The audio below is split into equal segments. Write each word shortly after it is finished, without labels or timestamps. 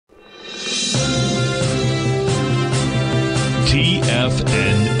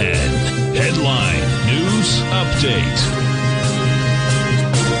TFNN. Headline News Update.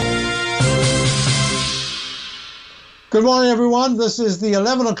 Good morning, everyone. This is the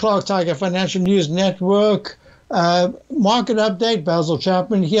 11 o'clock Tiger Financial News Network. Market update. Basil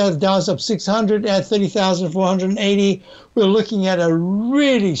Chapman here. The Dow's up 600 at 30,480. We're looking at a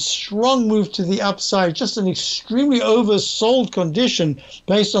really strong move to the upside, just an extremely oversold condition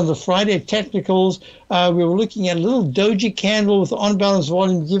based on the Friday technicals. We were looking at a little doji candle with on-balance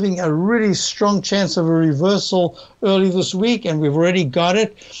volume giving a really strong chance of a reversal early this week, and we've already got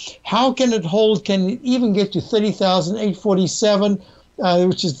it. How can it hold? Can it even get to 30,847?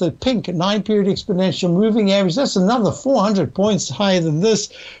 Which is the pink 9-period exponential moving average. That's another 400 points higher than this.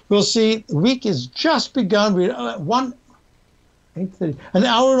 We'll see. The week has just begun. We're 8:30, an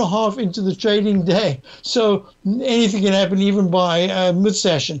hour and a half into the trading day. So anything can happen even by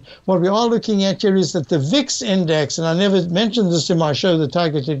mid-session. What we are looking at here is that the VIX index, and I never mentioned this in my show, the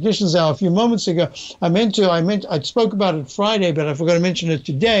Tiger Technicians Hour, a few moments ago. I spoke about it Friday, but I forgot to mention it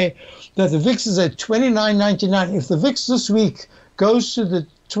today, that the VIX is at 29.99. If the VIX this week goes to the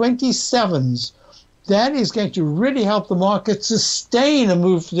 27s, that is going to really help the market sustain a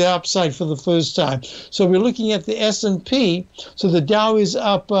move to the upside for the first time. So we're looking at the S&P. So the Dow is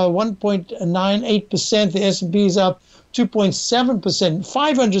up 1.98%. The S&P is up 2.7%.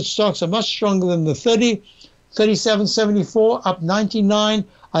 500 stocks are much stronger than the 30. 37.74, up 99.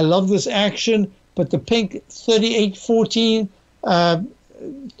 I love this action. But the pink 38.14,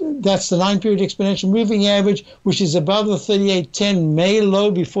 that's the 9-period exponential moving average, which is above the 38.10 May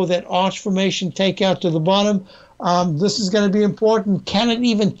low before that arch formation takeout to the bottom. This is going to be important. Can it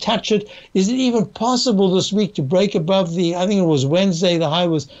even touch it? Is it even possible this week to break above the, I think it was Wednesday, the high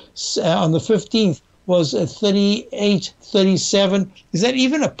was on the 15th, was at 38.37. Is that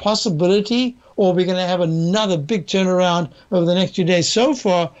even a possibility? Or are we going to have another big turnaround over the next 2 days? So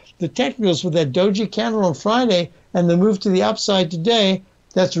far, the technicals with that doji candle on Friday and the move to the upside today,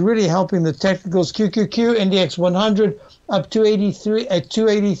 that's really helping the technicals. QQQ, NDX 100, up 283 at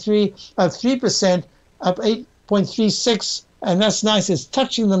 283, up 3%, up 8.36, and that's nice. It's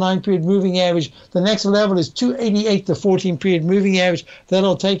touching the 9-period moving average. The next level is 288, the 14-period moving average.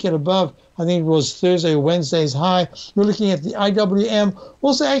 That'll take it above, I think it was Thursday or Wednesday's high. We're looking at the IWM,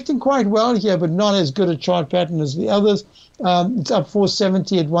 also acting quite well here, but not as good a chart pattern as the others. It's up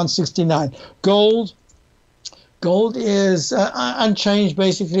 470 at 169. Gold is unchanged,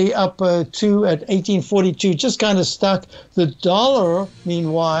 basically up 2 at 1842, just kind of stuck. The dollar,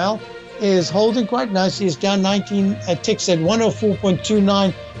 meanwhile, is holding quite nicely. It's down 19 ticks at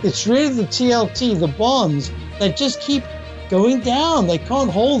 104.29. It's really the TLT, the bonds, that just keep going down. They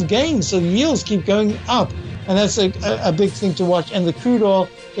can't hold gains, so the yields keep going up. And that's a big thing to watch. And the crude oil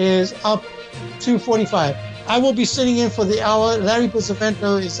is up 245. I will be sitting in for the hour. Larry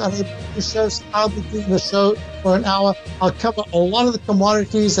Pesavento is unable to show, so I'll be doing the show for an hour. I'll cover a lot of the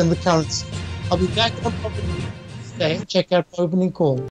commodities and the currency. I'll be back on the opening day. Check out my opening call.